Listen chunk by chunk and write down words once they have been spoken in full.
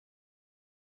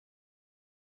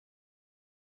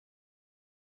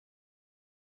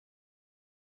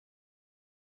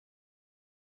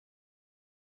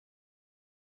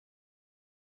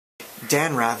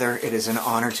Dan Rather, it is an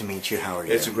honor to meet you. How are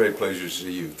you? It's a great pleasure to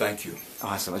see you. Thank you.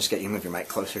 Awesome. I'll just get you to move your mic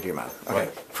closer to your mouth. Okay,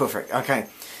 Right. perfect. Okay,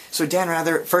 so Dan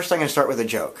Rather, first I'm going to start with a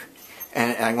joke.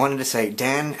 And I wanted to say,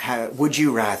 Dan, would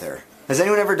you rather? Has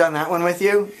anyone ever done that one with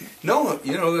you? No,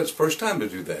 you know, that's the first time to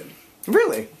do that.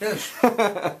 Really? Yes.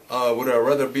 Would I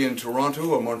rather be in Toronto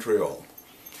or Montreal?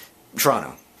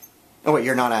 Toronto. Oh, wait,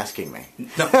 you're not asking me.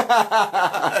 No.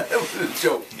 That was a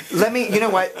joke. Let me, you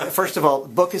know what? First of all, the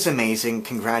book is amazing.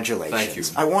 Congratulations. Thank you.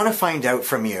 I want to find out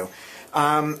from you.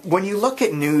 When you look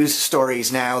at news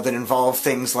stories now that involve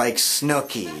things like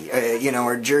Snooki,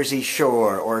 or Jersey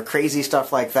Shore, or crazy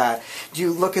stuff like that, do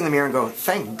you look in the mirror and go,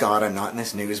 thank God I'm not in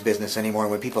this news business anymore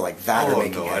when people like that are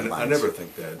making headlines? I never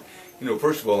think that. You know,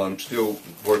 first of all, I'm still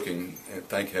working, and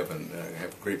thank heaven, I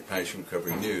have a great passion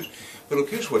covering news. But look,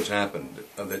 here's what's happened,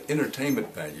 that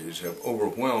entertainment values have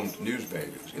overwhelmed news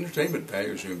values. Entertainment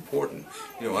values are important.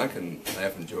 You know, I can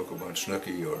laugh and joke about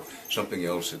Snooki or something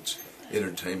else that's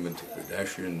entertainment,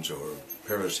 Kardashians or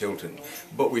Paris Hilton.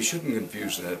 But we shouldn't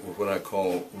confuse that with what I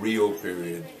call real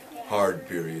period, hard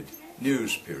period,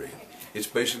 news period. It's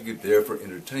basically there for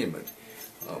entertainment.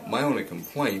 My only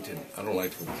complaint, and I don't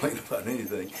like to complain about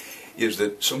anything, is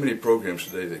that so many programs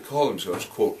today that call themselves,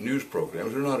 quote, news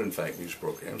programs, are not in fact news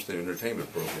programs, they're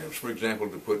entertainment programs. For example,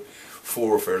 to put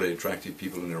four fairly attractive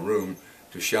people in a room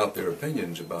to shout their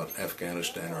opinions about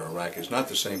Afghanistan or Iraq is not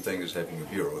the same thing as having a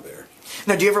bureau there.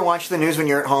 Now, do you ever watch the news when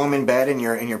you're at home in bed in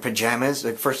your pajamas?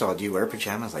 Like, first of all, do you wear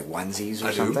pajamas, like onesies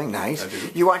or something? Nice. I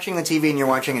do. You're watching the TV and you're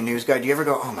watching a news guy. Do you ever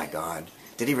go, oh my God,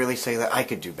 did he really say that? I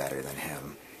could do better than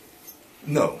him.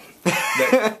 No.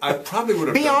 I probably would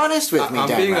have Be honest with me,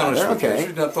 Dan. I'm being honest with okay. you. I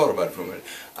should not thought about it for a minute.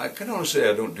 I can honestly say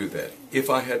I don't do that.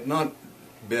 If I had not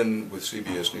been with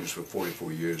CBS News for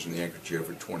 44 years and the anchor chair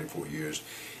for 24 years,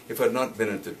 if I'd not been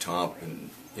at the top and,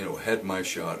 had my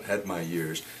shot, had my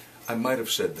years, I might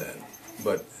have said that.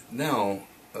 But now,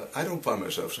 I don't find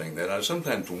myself saying that. I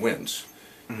sometimes wince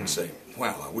and say,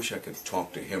 wow, I wish I could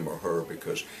talk to him or her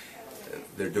because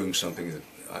they're doing something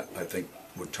that I think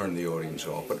would turn the audience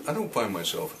off. But I don't find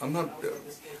myself, I'm not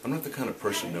the kind of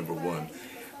person, number one,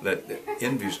 that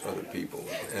envies other people.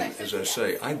 And as I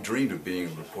say, I dreamed of being a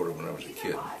reporter when I was a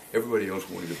kid. Everybody else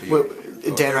wanted to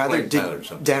be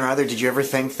Dan Rather, did you ever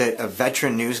think that a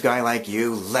veteran news guy like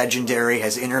you, legendary,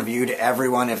 has interviewed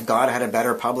everyone? If God had a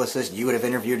better publicist, you would have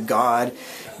interviewed God.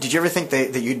 Did you ever think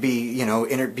that you'd be,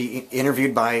 be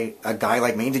interviewed by a guy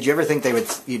like me? Did you ever think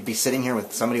you'd be sitting here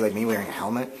with somebody like me wearing a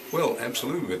helmet? Well,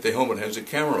 absolutely. But the helmet has a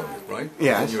camera on it, right?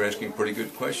 Yes. And you're asking pretty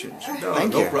good questions.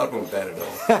 Thank you. No problem with that at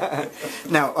all.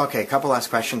 Now, okay, a couple last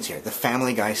questions here. The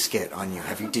Family Guy skit on you.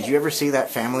 Did you ever see that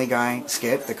Family Guy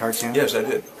skit, the cartoon? Yes, I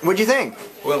did. What'd you think?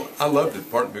 Well, I loved it,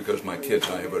 partly because my kids,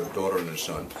 I have a daughter and a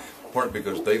son, partly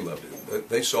because they loved it.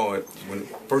 They saw it when it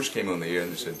first came on the air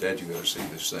and they said, Dad, you got to see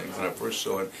this thing. When I first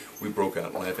saw it, we broke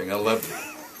out laughing. I loved it.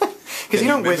 Because you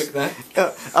don't mimic that?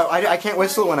 I can't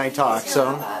whistle when I talk,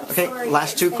 so... Okay,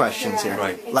 last two questions here.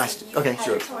 Right. Okay.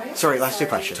 Sure. Sorry, last two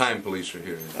questions. Time police are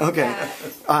here. Okay.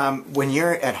 When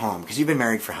you're at home, because you've been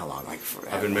married for how long?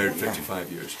 I've been married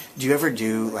 55 years. Do you ever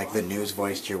do, like, the news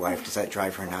voice to your wife? Does that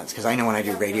drive her nuts? Because I know when I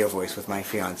do radio voice with my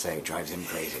fiancé, it drives him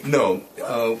crazy. No,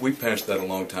 we passed that a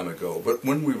long time ago. But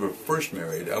when we were first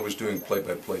married, I was doing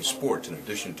play-by-play sports in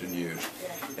addition to news.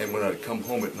 And when I'd come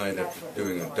home at night after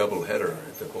doing a double-header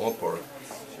at the ballpark,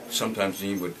 sometimes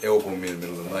Dean would elbow me in the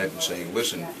middle of the night and saying,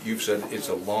 listen, you've said it's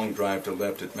a long drive to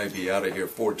left, it may be out of here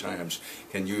 4 times.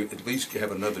 Can you at least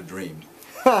have another dream?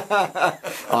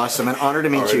 Awesome, an honor to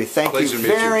meet you. Thank you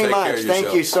very much.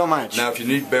 Thank you so much. Now, if you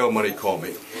need bail money, call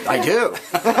me. I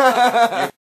do.